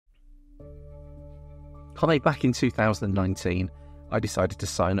Hi, back in 2019, I decided to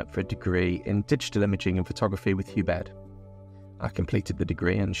sign up for a degree in digital imaging and photography with Hugh Baird. I completed the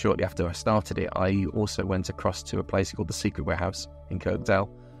degree, and shortly after I started it, I also went across to a place called the Secret Warehouse in Kirkdale,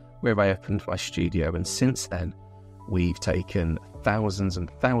 where I opened my studio, and since then, we've taken thousands and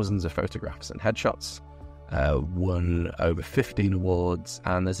thousands of photographs and headshots, won over 15 awards,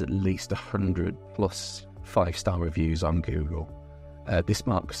 and there's at least 100 plus 5-star reviews on Google. This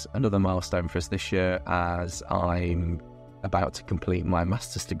marks another milestone for us this year, as I'm about to complete my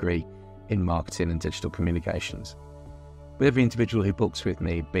master's degree in marketing and digital communications. With every individual who books with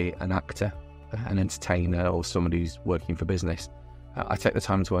me, be it an actor, an entertainer, or someone who's working for business, I take the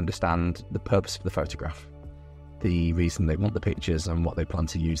time to understand the purpose of the photograph, the reason they want the pictures and what they plan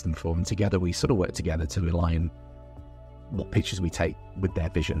to use them for, and together we sort of work together to align what pictures we take with their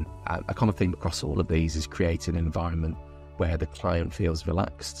vision. A common theme across all of these is creating an environment where the client feels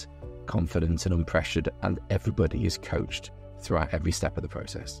relaxed, confident and unpressured, and everybody is coached throughout every step of the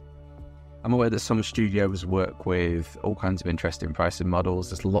process. I'm aware that some studios work with all kinds of interesting pricing models.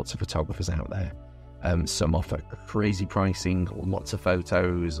 There's lots of photographers out there. Some offer crazy pricing, or lots of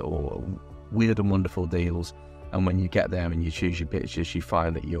photos, or weird and wonderful deals. And when you get there and you choose your pictures, you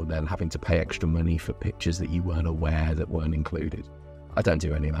find that you're then having to pay extra money for pictures that you weren't aware that weren't included. I don't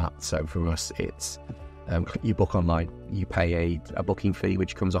do any of that. So for us, it's you book online, you pay a booking fee,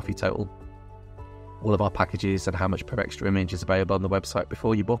 which comes off your total. All of our packages and how much per extra image is available on the website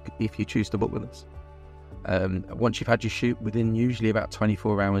before you book, if you choose to book with us. Once you've had your shoot, within usually about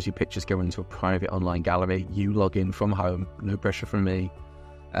 24 hours, your pictures go into a private online gallery. You log in from home, no pressure from me.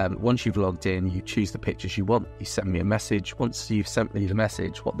 Once you've logged in, you choose the pictures you want. You send me a message. Once you've sent me the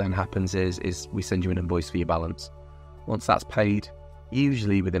message, what then happens is we send you an invoice for your balance. Once that's paid,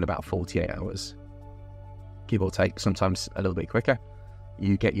 usually within about 48 hours, give or take, sometimes a little bit quicker,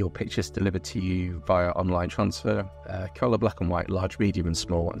 you get your pictures delivered to you via online transfer, colour, black and white, large, medium and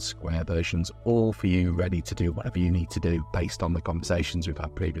small and square versions, all for you, ready to do whatever you need to do based on the conversations we've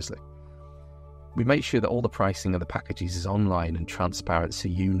had previously. We make sure that all the pricing of the packages is online and transparent, so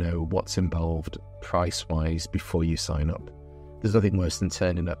you know what's involved price-wise before you sign up. There's nothing worse than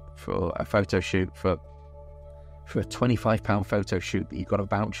turning up for a photo shoot for a £25 photo shoot that you've got a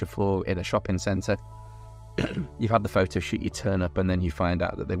voucher for in a shopping centre. You've had the photo shoot, you turn up, and then you find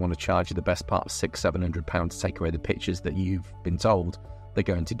out that they want to charge you the best part of £600-700 to take away the pictures that you've been told they're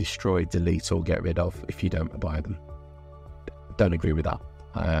going to destroy, delete or get rid of if you don't buy them. Don't agree with that.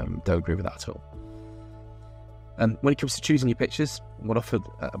 Don't agree with that at all. And when it comes to choosing your pictures, what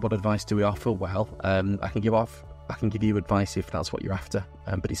advice do we offer? Well, I can give you advice if that's what you're after,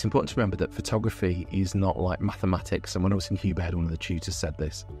 but it's important to remember that photography is not like mathematics. And when I was in Hugh Baird, one of the tutors said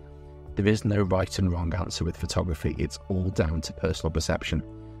this: there is no right and wrong answer with photography. It's all down to personal perception.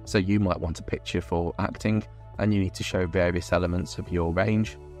 So you might want a picture for acting and you need to show various elements of your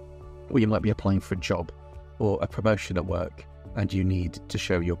range, or you might be applying for a job or a promotion at work and you need to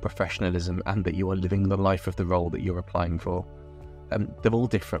show your professionalism and that you are living the life of the role that you're applying for. They're all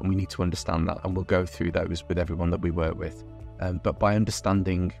different, and we need to understand that, and we'll go through those with everyone that we work with. But by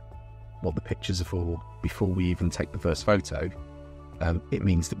understanding what the pictures are for before we even take the first photo, it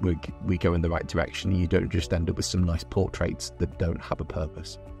means that we go in the right direction. You don't just end up with some nice portraits that don't have a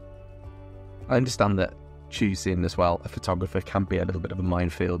purpose. I understand that choosing as well a photographer can be a little bit of a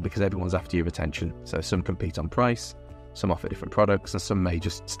minefield because everyone's after your attention. So some compete on price, some offer different products, and some may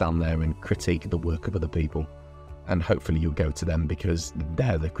just stand there and critique the work of other people. And hopefully you'll go to them because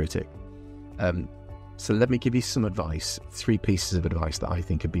they're the critic. So let me give you some advice, 3 pieces of advice that I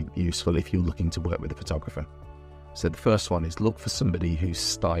think would be useful if you're looking to work with a photographer. So the first one is look for somebody whose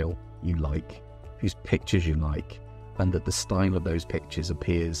style you like, whose pictures you like, and that the style of those pictures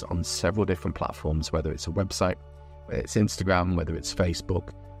appears on several different platforms, whether it's a website, whether it's Instagram, whether it's Facebook,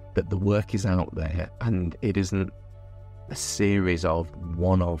 that the work is out there and it isn't a series of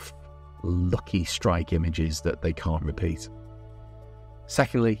one-off lucky strike images that they can't repeat.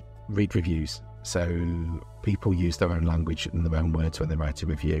 Secondly, read reviews. So people use their own language and their own words when they write a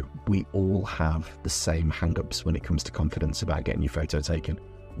review. We all have the same hang-ups when it comes to confidence about getting your photo taken.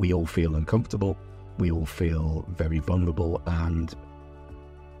 We all feel uncomfortable. We all feel very vulnerable. And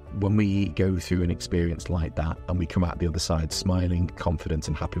when we go through an experience like that and we come out the other side smiling, confident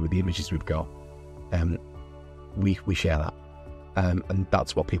and happy with the images we've got, we share that. And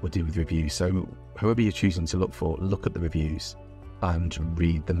that's what people do with reviews. So whoever you're choosing to look for, look at the reviews and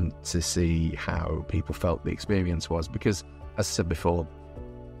read them to see how people felt the experience was. Because, as I said before,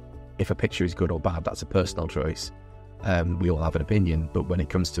 if a picture is good or bad, that's a personal choice. We all have an opinion, but when it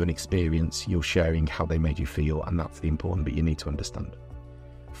comes to an experience, you're sharing how they made you feel, and that's the important bit you need to understand.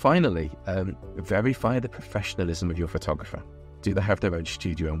 Finally, verify the professionalism of your photographer. Do they have their own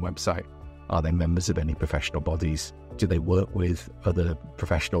studio and website? Are they members of any professional bodies? Do they work with other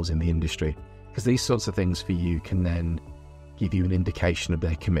professionals in the industry? Because these sorts of things for you can then give you an indication of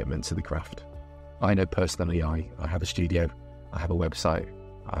their commitment to the craft. I know personally, I have a studio, I have a website,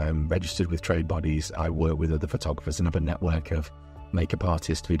 I'm registered with trade bodies, I work with other photographers and have a network of makeup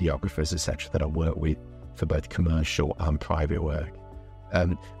artists, videographers, etc. that I work with for both commercial and private work.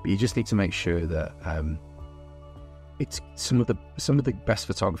 But you just need to make sure that it's some of the best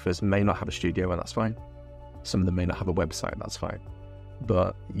photographers may not have a studio, and that's fine. Some of them may not have a website, and that's fine.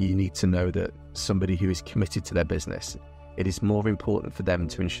 But you need to know that somebody who is committed to their business, it is more important for them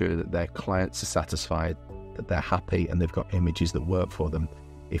to ensure that their clients are satisfied, that they're happy, and they've got images that work for them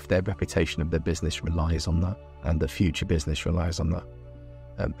if their reputation of their business relies on that and the future business relies on that.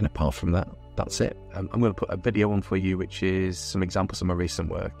 And apart from that, that's it. I'm going to put a video on for you, which is some examples of my recent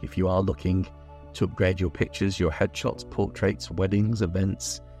work. If you are looking to upgrade your pictures, your headshots, portraits, weddings,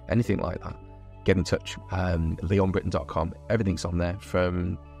 events, anything like that, get in touch. leonbritton.com. Everything's on there,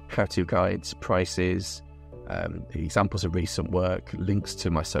 from how-to guides, prices, examples of recent work, links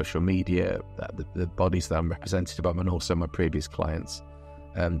to my social media, the bodies that I'm representative of, and also my previous clients.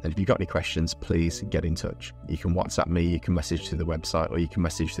 And if you've got any questions, please get in touch. You can WhatsApp me, you can message through the website, or you can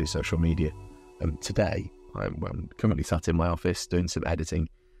message through social media. Today, I'm currently sat in my office doing some editing.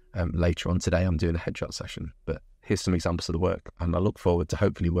 Later on today, I'm doing a headshot session. But here's some examples of the work, and I look forward to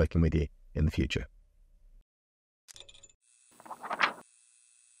hopefully working with you in the future.